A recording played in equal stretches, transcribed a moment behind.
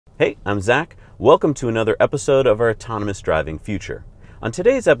Hey, I'm Zach. Welcome to another episode of our autonomous driving future. On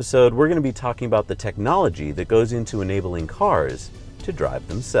today's episode, we're going to be talking about the technology that goes into enabling cars to drive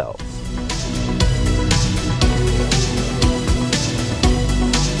themselves.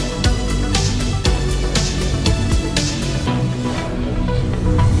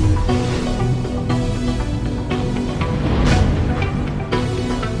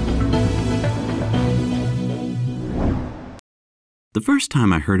 The first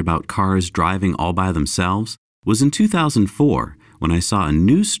time I heard about cars driving all by themselves was in 2004 when I saw a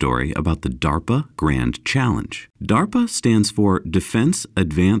news story about the DARPA Grand Challenge. DARPA stands for Defense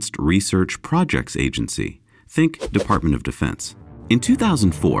Advanced Research Projects Agency. Think Department of Defense. In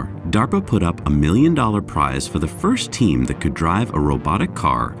 2004, DARPA put up $1 million prize for the first team that could drive a robotic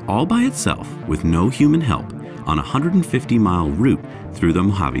car all by itself with no human help on a 150-mile route through the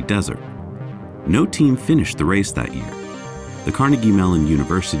Mojave Desert. No team finished the race that year. The Carnegie Mellon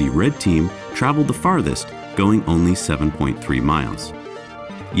University Red Team traveled the farthest, going only 7.3 miles.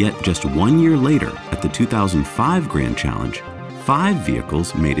 Yet just 1 year later, at the 2005 Grand Challenge, 5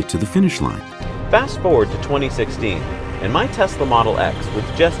 vehicles made it to the finish line. Fast forward to 2016, and my Tesla Model X,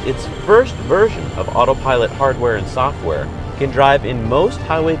 with just its first version of autopilot hardware and software, can drive in most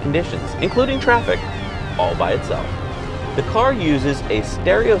highway conditions, including traffic, all by itself. The car uses a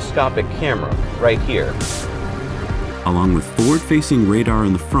stereoscopic camera right here, along with forward-facing radar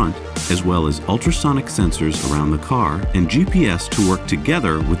in the front, as well as ultrasonic sensors around the car and GPS to work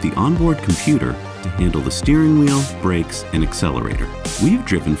together with the onboard computer to handle the steering wheel, brakes, and accelerator. We've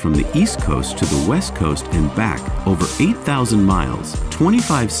driven from the East Coast to the West Coast and back over 8,000 miles,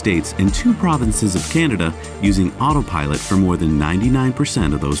 25 states, and 2 provinces of Canada using autopilot for more than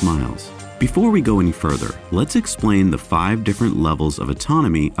 99% of those miles. Before we go any further, let's explain the 5 different levels of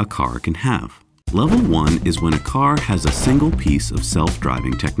autonomy a car can have. Level 1 is when a car has a single piece of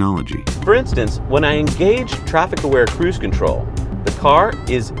self-driving technology. For instance, when I engage traffic-aware cruise control, the car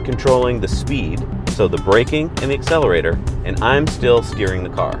is controlling the speed, so the braking and the accelerator, and I'm still steering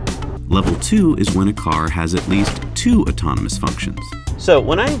the car. Level 2 is when a car has at least 2 autonomous functions. So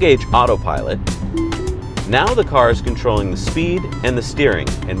when I engage autopilot, now the car is controlling the speed and the steering,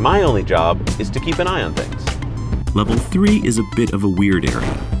 and my only job is to keep an eye on things. Level 3 is a bit of a weird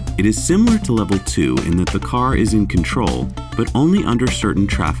area. It is similar to Level 2 in that the car is in control, but only under certain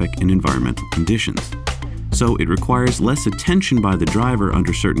traffic and environmental conditions. So it requires less attention by the driver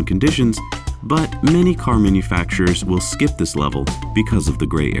under certain conditions, but many car manufacturers will skip this level because of the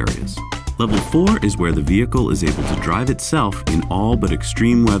gray areas. Level 4 is where the vehicle is able to drive itself in all but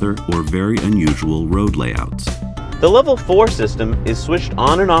extreme weather or very unusual road layouts. The Level 4 system is switched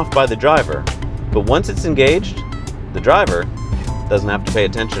on and off by the driver, but once it's engaged, the driver doesn't have to pay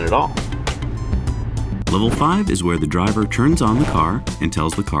attention at all. Level 5 is where the driver turns on the car and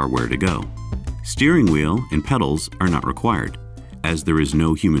tells the car where to go. Steering wheel and pedals are not required, as there is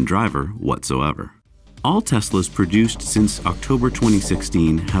no human driver whatsoever. All Teslas produced since October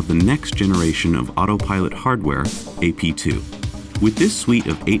 2016 have the next generation of autopilot hardware, AP2. With this suite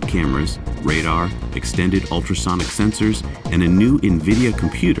of 8 cameras, radar, extended ultrasonic sensors, and a new NVIDIA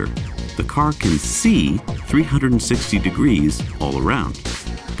computer, the car can see 360 degrees all around.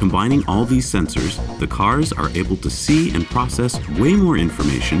 Combining all these sensors, the cars are able to see and process way more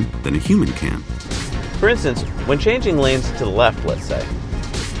information than a human can. For instance, when changing lanes to the left, let's say,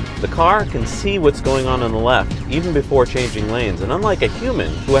 the car can see what's going on the left even before changing lanes, and unlike a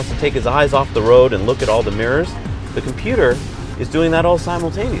human who has to take his eyes off the road and look at all the mirrors, the computer is doing that all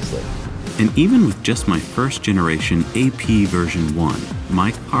simultaneously. And even with just my first generation AP version 1,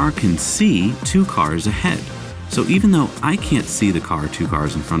 my car can see 2 cars ahead. So even though I can't see the car 2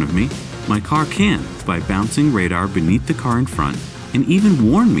 cars in front of me, my car can by bouncing radar beneath the car in front and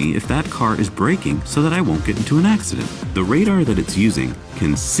even warn me if that car is braking so that I won't get into an accident. The radar that it's using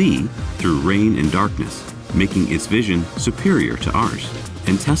can see through rain and darkness, making its vision superior to ours.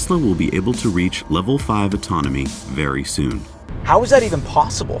 And Tesla will be able to reach Level 5 autonomy very soon. How is that even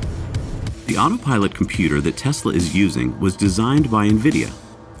possible? The autopilot computer that Tesla is using was designed by NVIDIA,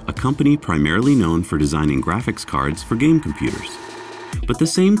 a company primarily known for designing graphics cards for game computers. But the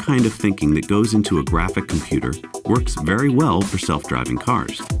same kind of thinking that goes into a graphic computer works very well for self-driving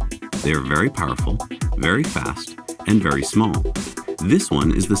cars. They are very powerful, very fast, and very small. This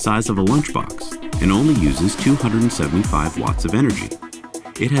one is the size of a lunchbox and only uses 275 watts of energy.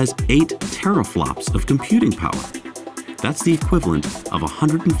 It has 8 teraflops of computing power. That's the equivalent of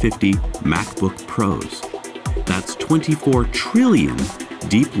 150 MacBook Pros. That's 24 trillion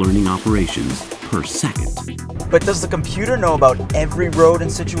deep learning operations per second. But does the computer know about every road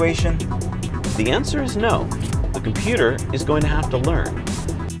and situation? The answer is no. The computer is going to have to learn.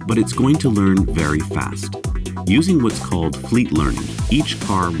 but it's going to learn very fast. Using what's called fleet learning, each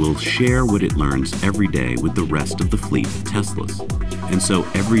car will share what it learns every day with the rest of the fleet of Teslas. And so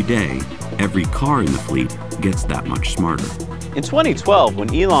every day, every car in the fleet gets that much smarter. In 2012,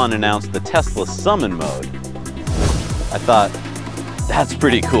 when Elon announced the Tesla Summon mode, I thought, that's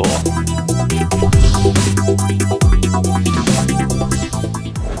pretty cool.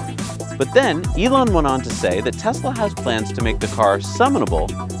 But then, Elon went on to say that Tesla has plans to make the car summonable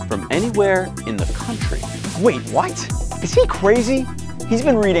from anywhere in the country. Wait, what? Is he crazy? He's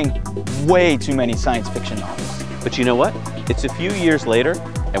been reading way too many science fiction novels. But you know what? It's a few years later,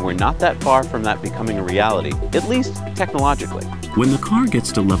 and we're not that far from that becoming a reality, at least technologically. When the car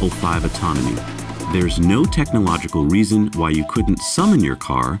gets to level 5 autonomy, there's no technological reason why you couldn't summon your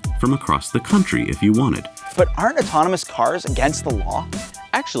car from across the country if you wanted. But aren't autonomous cars against the law?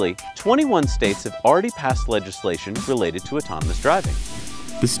 Actually, 21 states have already passed legislation related to autonomous driving.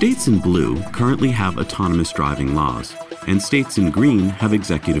 The states in blue currently have autonomous driving laws, and states in green have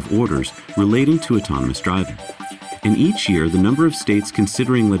executive orders relating to autonomous driving. And each year, the number of states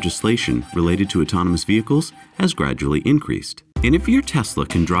considering legislation related to autonomous vehicles has gradually increased. And if your Tesla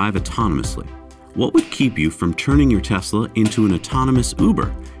can drive autonomously, what would keep you from turning your Tesla into an autonomous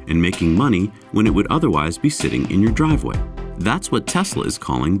Uber and making money when it would otherwise be sitting in your driveway? That's what Tesla is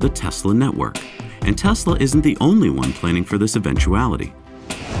calling the Tesla Network. And Tesla isn't the only one planning for this eventuality.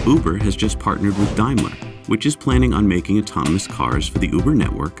 Uber has just partnered with Daimler, which is planning on making autonomous cars for the Uber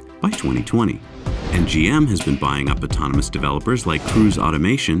network by 2020. And GM has been buying up autonomous developers like Cruise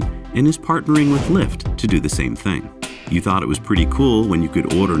Automation and is partnering with Lyft to do the same thing. You thought it was pretty cool when you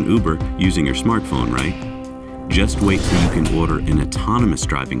could order an Uber using your smartphone, right? Just wait till you can order an autonomous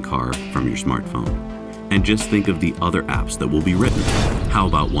driving car from your smartphone. And just think of the other apps that will be written. How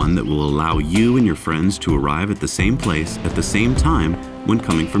about one that will allow you and your friends to arrive at the same place at the same time when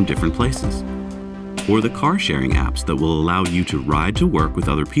coming from different places? Or the car sharing apps that will allow you to ride to work with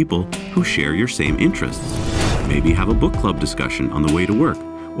other people who share your same interests. Maybe have a book club discussion on the way to work,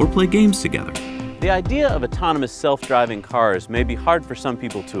 or play games together. The idea of autonomous self-driving cars may be hard for some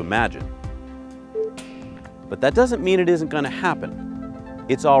people to imagine. But that doesn't mean it isn't going to happen.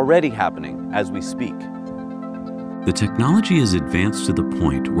 It's already happening as we speak. The technology is advanced to the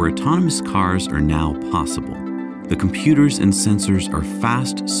point where autonomous cars are now possible. The computers and sensors are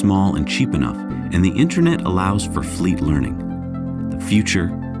fast, small, and cheap enough, and the internet allows for fleet learning. The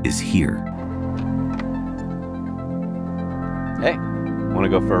future is here. Hey, want to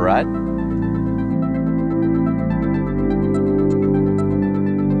go for a ride?